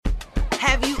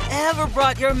Have you ever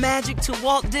brought your magic to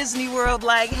Walt Disney World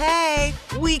like, hey,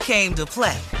 we came to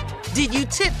play? Did you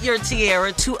tip your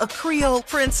tiara to a Creole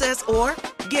princess or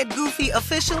get goofy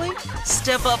officially?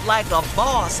 Step up like a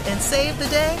boss and save the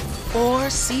day? Or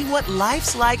see what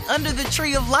life's like under the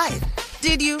tree of life?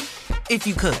 Did you? If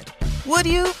you could. Would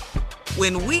you?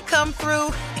 When we come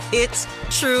through, it's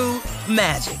true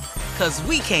magic. 'Cause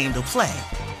we came to play.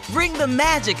 Bring the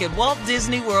magic at Walt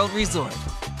Disney World Resort.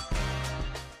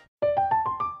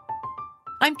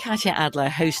 I'm Katya Adler,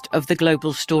 host of The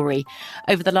Global Story.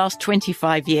 Over the last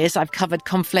 25 years, I've covered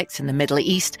conflicts in the Middle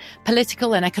East,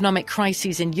 political and economic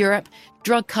crises in Europe,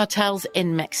 drug cartels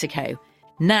in Mexico.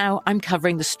 Now I'm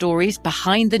covering the stories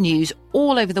behind the news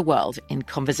all over the world in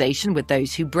conversation with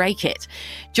those who break it.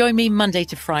 Join me Monday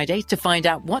to Friday to find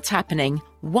out what's happening,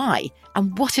 why,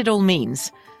 and what it all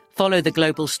means. Follow The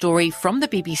Global Story from the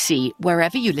BBC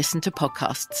wherever you listen to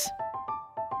podcasts.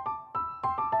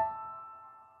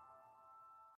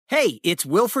 Hey, it's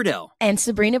Will Friedle. And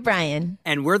Sabrina Bryan.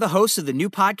 And we're the hosts of the new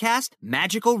podcast,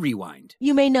 Magical Rewind.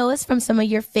 You may know us from some of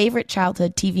your favorite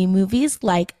childhood TV movies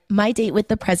like My Date with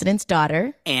the President's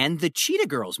Daughter. And the Cheetah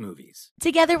Girls movies.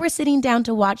 Together, we're sitting down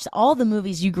to watch all the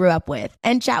movies you grew up with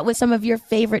and chat with some of your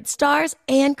favorite stars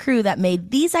and crew that made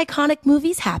these iconic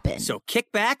movies happen. So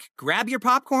kick back, grab your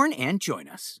popcorn, and join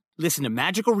us. Listen to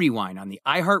Magical Rewind on the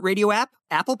iHeartRadio app,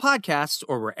 Apple Podcasts,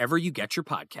 or wherever you get your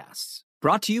podcasts.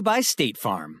 Brought to you by State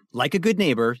Farm. Like a good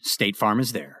neighbor, State Farm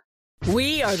is there.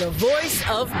 We are the voice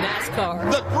of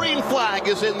NASCAR. The green flag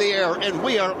is in the air, and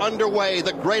we are underway.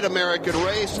 The Great American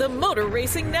Race. The Motor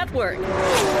Racing Network.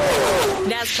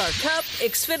 NASCAR Cup,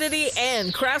 Xfinity,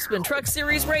 and Craftsman Truck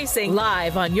Series Racing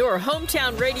live on your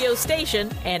hometown radio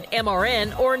station and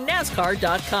MRN or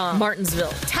NASCAR.com.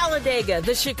 Martinsville, Talladega,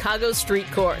 the Chicago Street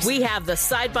Course. We have the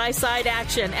side-by-side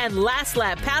action and last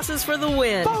lap passes for the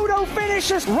win. Photo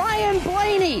finishes, Ryan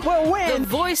Blaney will win. The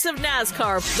voice of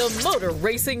NASCAR, the Motor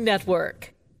Racing Network.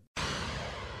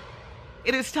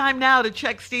 It is time now to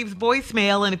check Steve's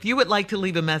voicemail, and if you would like to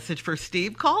leave a message for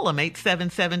Steve, call him,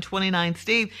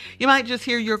 877-29-STEVE. You might just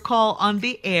hear your call on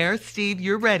the air. Steve,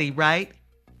 you're ready, right?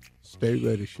 Stay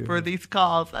ready, sure. For these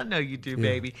calls. I know you do,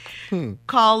 baby.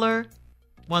 Caller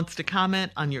wants to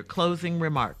comment on your closing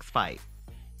remarks fight.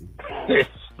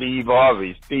 Steve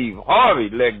Harvey,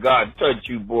 let God touch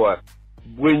you, boy.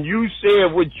 When you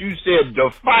said what you said, the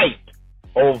fight,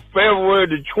 on February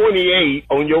the 28th,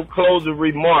 on your closing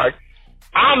remark,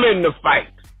 I'm in the fight.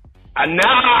 And now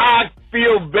I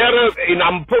feel better, and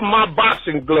I'm putting my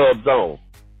boxing gloves on.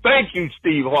 Thank you,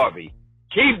 Steve Harvey.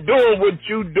 Keep doing what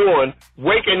you're doing,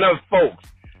 waking up folks.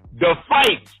 The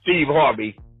fight, Steve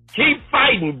Harvey. Keep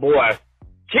fighting, boy.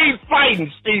 Keep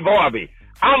fighting, Steve Harvey.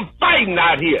 I'm fighting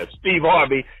out here, Steve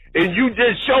Harvey, and you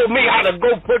just showed me how to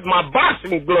go put my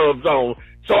boxing gloves on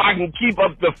so I can keep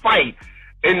up the fight.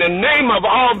 In the name of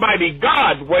Almighty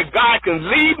God, where God can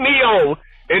lead me on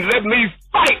and let me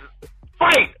fight.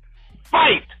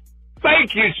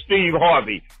 Thank you, Steve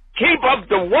Harvey. Keep up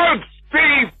the work,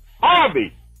 Steve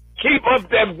Harvey. Keep up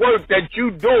that work that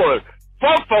you doing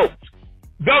for folks.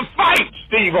 The fight,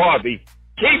 Steve Harvey.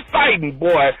 Keep fighting,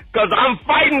 boy, because I'm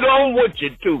fighting on with you,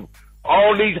 too.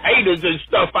 All these haters and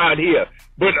stuff out here.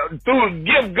 But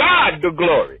give God the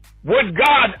glory. With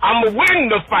God, I'm going to win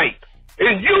the fight.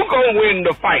 And you going to win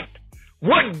the fight.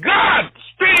 With God,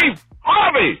 Steve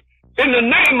Harvey, in the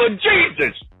name of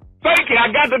Jesus. Thank you.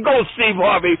 I got to go, Steve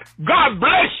Harvey. God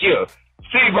bless you,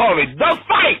 Steve Harvey. The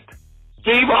fight,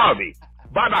 Steve Harvey.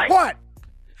 Bye-bye. What?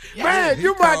 Man,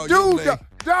 you my dude,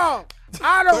 dog.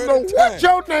 I don't know what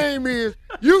your name is.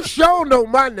 You sure know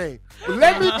my name. But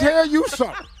let me tell you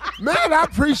something. Man, I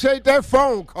appreciate that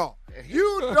phone call.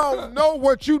 You don't know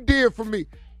what you did for me.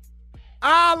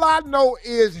 All I know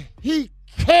is he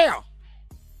cares.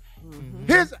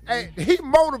 He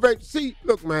motivates. See,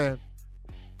 look, man,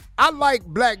 I like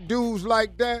black dudes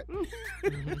like that.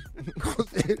 Man,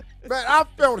 I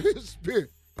felt his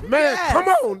spirit. Man, come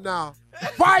on now.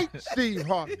 Fight, Steve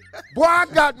Harvey. Boy, I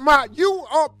got you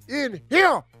up in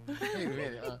here.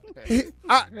 He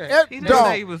didn't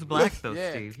say he was black, though,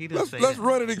 Steve. He didn't say Let's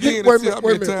run it again and see how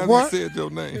many times he said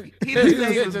your name. He didn't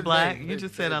say he was black. You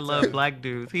just said I love black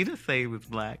dudes. He didn't say he was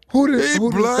black. Who didn't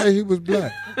say he was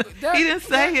black? He didn't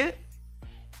say it.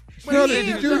 Shirley,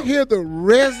 did you hear the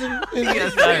resin?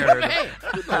 Yes, I heard him.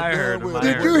 I heard him.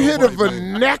 Did you hear the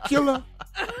vernacular?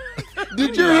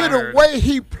 Did you hear the way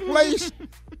he placed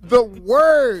the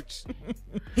words?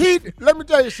 Let me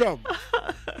tell you something.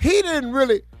 He didn't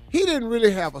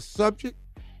really have a subject.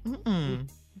 You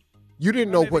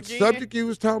didn't know what subject he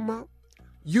was talking about.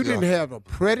 You didn't have a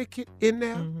predicate in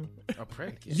there. A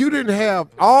predicate. You didn't have.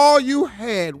 All you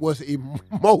had was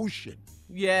emotion.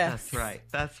 Yeah. That's right.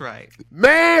 That's right.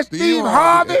 Man, Steve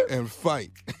Harvey. And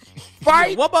fight.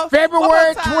 Fight Yeah,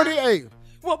 February 28th.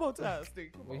 One more time,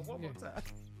 Steve. Come on, one more time.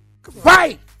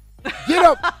 Fight. Get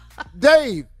up,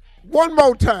 Dave. One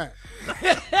more time.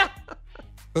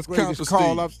 Let's count for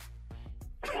call Steve. up.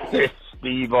 It's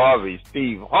Steve Harvey.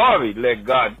 Steve Harvey, let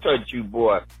God touch you,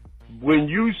 boy. When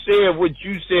you said what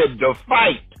you said, the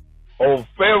fight on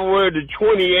February the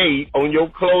 28th on your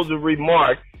closing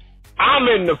remark, I'm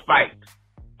in the fight.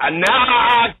 And now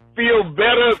I feel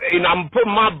better, and I'm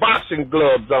putting my boxing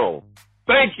gloves on.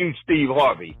 Thank you, Steve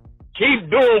Harvey.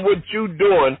 Keep doing what you're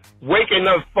doing, waking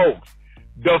up folks.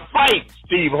 The fight,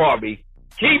 Steve Harvey.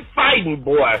 Keep fighting,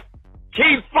 boy.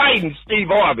 Keep fighting, Steve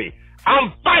Harvey.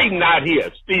 I'm fighting out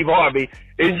here, Steve Harvey,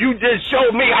 and you just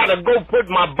showed me how to go put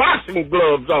my boxing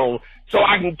gloves on so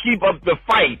I can keep up the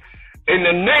fight. In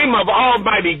the name of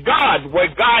Almighty God, where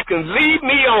God can lead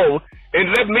me on and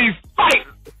let me fight.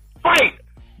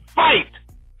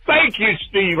 Thank you,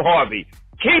 Steve Harvey.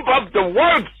 Keep up the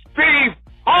work, Steve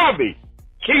Harvey.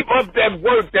 Keep up that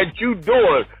work that you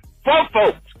doing for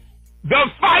folks. The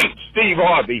fight, Steve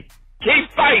Harvey.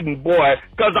 Keep fighting, boy,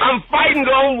 because I'm fighting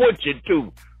on with you,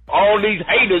 too. All these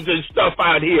haters and stuff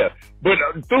out here. But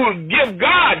give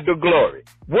God the glory.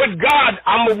 With God,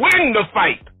 I'm going to win the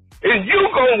fight. And you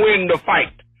going to win the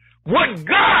fight. With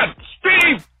God,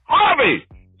 Steve Harvey,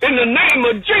 in the name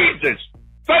of Jesus.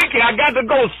 Thank you. I got to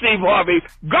go, Steve Harvey.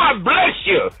 God bless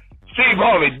you, Steve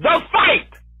Harvey. The fight,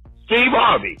 Steve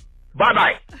Harvey.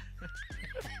 Bye-bye.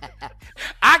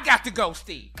 I got to go,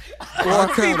 Steve.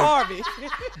 Steve Harvey.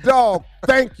 Dog,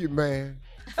 thank you, man.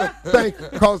 Thank you.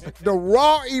 Because the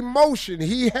raw emotion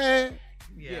he had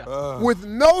with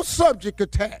no subject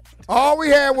attached. All we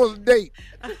had was a date.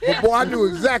 But boy, I knew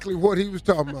exactly what he was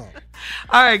talking about.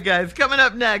 All right, guys. Coming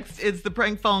up next, it's the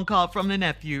prank phone call from the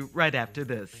nephew right after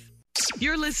this.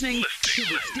 You're listening to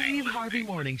the Steve Harvey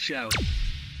Morning Show.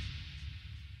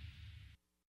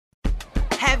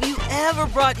 Have you ever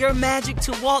brought your magic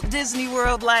to Walt Disney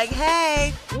World like,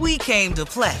 hey, we came to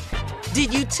play?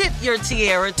 Did you tip your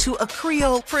tiara to a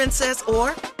Creole princess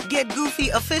or get goofy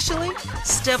officially?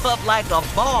 Step up like a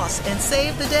boss and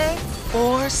save the day?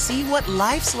 Or see what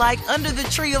life's like under the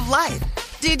tree of life?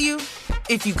 Did you?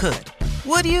 If you could.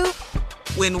 Would you?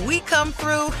 When we come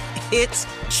through, it's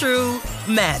true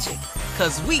magic.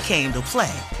 'Cause we came to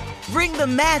play. Bring the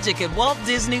magic at Walt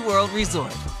Disney World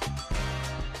Resort.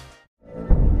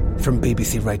 From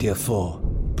BBC Radio 4,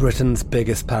 Britain's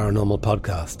biggest paranormal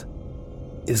podcast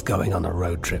is going on a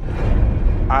road trip.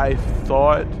 I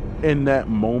thought in that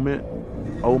moment,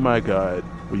 oh my God,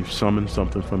 we've summoned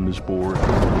something from this board.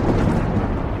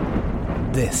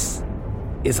 This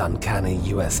is Uncanny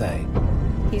USA.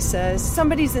 He says,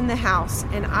 somebody's in the house,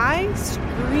 and I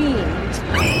screamed.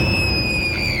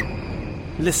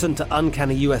 Listen to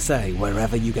Uncanny USA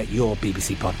wherever you get your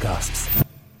BBC podcasts,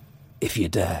 if you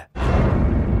dare.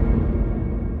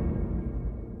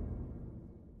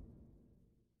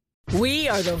 We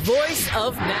are the voice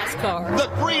of NASCAR. The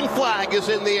green flag is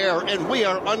in the air, and we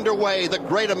are underway. The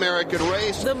great American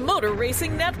race. The Motor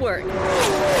Racing Network.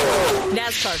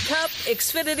 NASCAR Cup,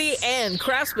 Xfinity, and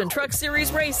Craftsman Truck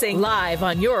Series Racing live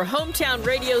on your hometown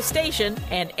radio station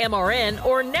and MRN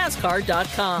or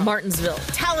NASCAR.com. Martinsville,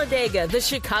 Talladega, the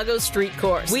Chicago Street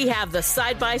Course. We have the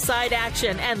side-by-side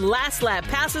action and last lap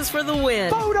passes for the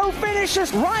win. Photo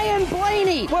finishes. Ryan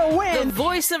Blaney will win. The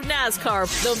voice of NASCAR,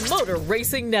 the Motor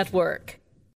Racing Network.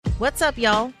 What's up,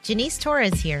 y'all? Janice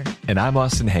Torres here. And I'm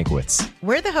Austin Hankwitz.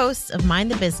 We're the hosts of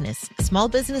Mind the Business, Small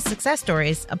Business Success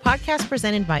Stories, a podcast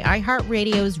presented by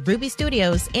iHeartRadio's Ruby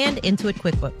Studios and Intuit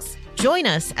QuickBooks. Join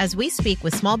us as we speak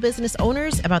with small business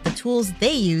owners about the tools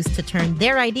they use to turn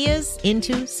their ideas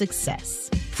into success.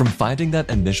 From finding that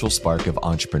initial spark of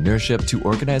entrepreneurship to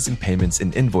organizing payments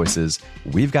and invoices,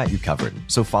 we've got you covered.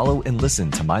 So follow and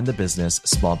listen to Mind the Business,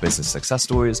 Small Business Success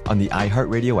Stories on the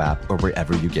iHeartRadio app or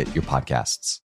wherever you get your podcasts.